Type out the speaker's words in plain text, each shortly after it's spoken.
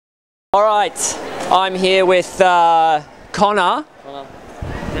All right, I'm here with Connor.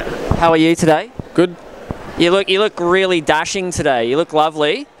 How are you today? Good. You look really dashing today. You look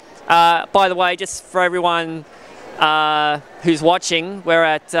lovely. By the way, just for everyone who's watching, we're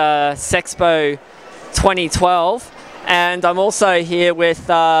at Sexpo 2012, and I'm also here with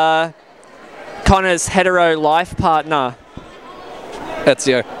Connor's hetero life partner,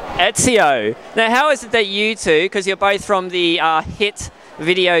 Ezio. Ezio. Now, how is it that you two, because you're both from the hit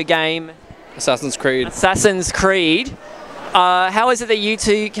video game Assassin's Creed. How is it that you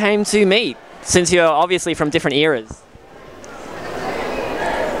two came to meet, since you're obviously from different eras?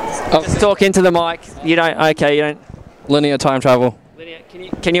 Just talk into the mic. You don't. Okay, you don't. Linear time travel. Linear.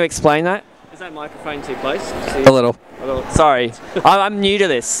 Can you explain that? Is that microphone too close? A little. Sorry, I'm new to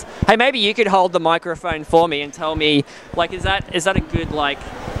this. Hey, maybe you could hold the microphone for me and tell me, like, is that a good like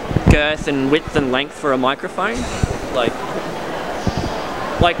girth and width and length for a microphone? Like.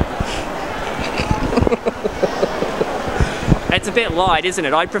 It's a bit light, isn't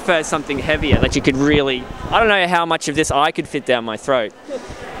it? I'd prefer something heavier that you could really... I don't know how much of this I could fit down my throat.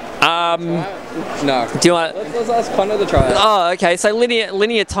 No. Do you want... Let's ask Connor to try it. Oh, okay. So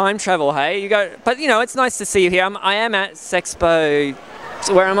linear time travel, hey? You go... But, you know, it's nice to see you here. I am at Sexpo...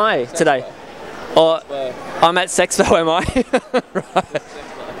 So where am I today? Or I'm at Sexpo, am I? Right.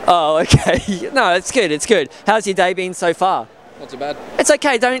 Oh, okay. No, it's good, it's good. How's your day been so far? Not too bad. It's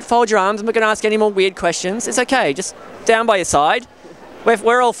okay, don't fold your arms. I'm not going to ask any more weird questions. It's okay, just down by your side.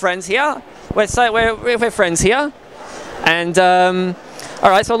 We're all friends here. We're friends here. And, all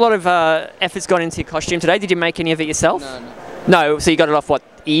right, so a lot of effort's gone into your costume today. Did you make any of it yourself? No. No, so you got it off what,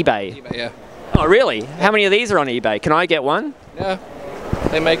 eBay? eBay, yeah. Oh, really? How many of these are on eBay? Can I get one? Yeah.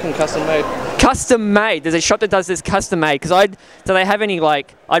 They make them custom made. Custom made? There's a shop that does this custom made. Because do they have any,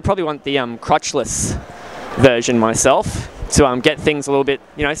 like, I'd probably want the crotchless version myself, to get things a little bit,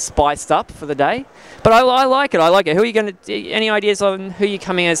 you know, spiced up for the day. But I like it. Who are you going to... Any ideas on who you're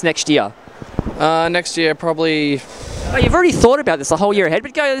coming as next year? Next year, probably... Oh, you've already thought about this a whole year ahead,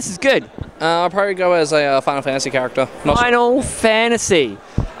 but go, this is good. I'll probably go as a Final Fantasy character. Final Fantasy.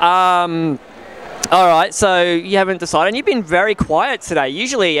 All right, so you haven't decided. And you've been very quiet today.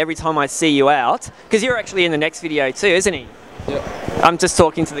 Usually every time I see you out, because you're actually in the next video too, isn't he? Yeah. I'm just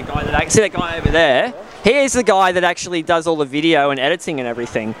talking to the guy that... See that guy over there? He is the guy that actually does all the video and editing and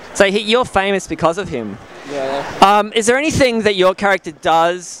everything. So you're famous because of him. Yeah. Is there anything that your character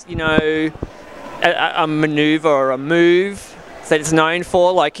does, you know, a maneuver or a move that it's known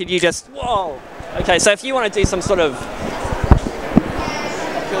for? Like, could you just... Whoa! Okay, so if you want to do some sort of... I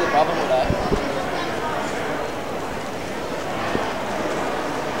feel the problem with that.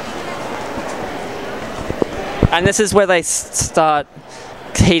 And this is where they start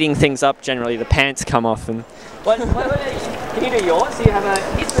heating things up. Generally, the pants come off. And can you do yours? So you have a.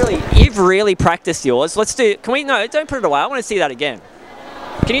 You've really practiced yours. Let's do. Can we? No, don't put it away. I want to see that again.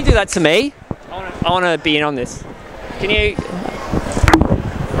 Can you do that to me? I want to be in on this. Can you? I'm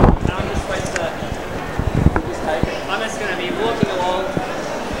just supposed to just take it. I'm just going to be walking along.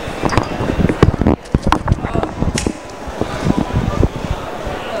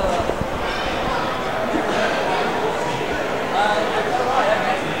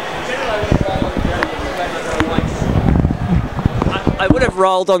 I would have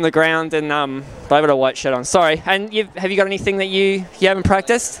rolled on the ground and but I've got a white shirt on. Sorry. And have you got anything that you haven't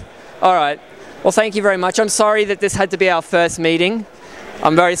practiced? All right. Well, thank you very much. I'm sorry that this had to be our first meeting.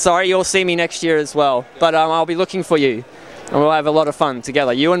 I'm very sorry. You'll see me next year as well. But I'll be looking for you, and we'll have a lot of fun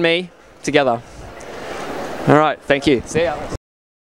together. You and me together. All right. Thank you. See ya.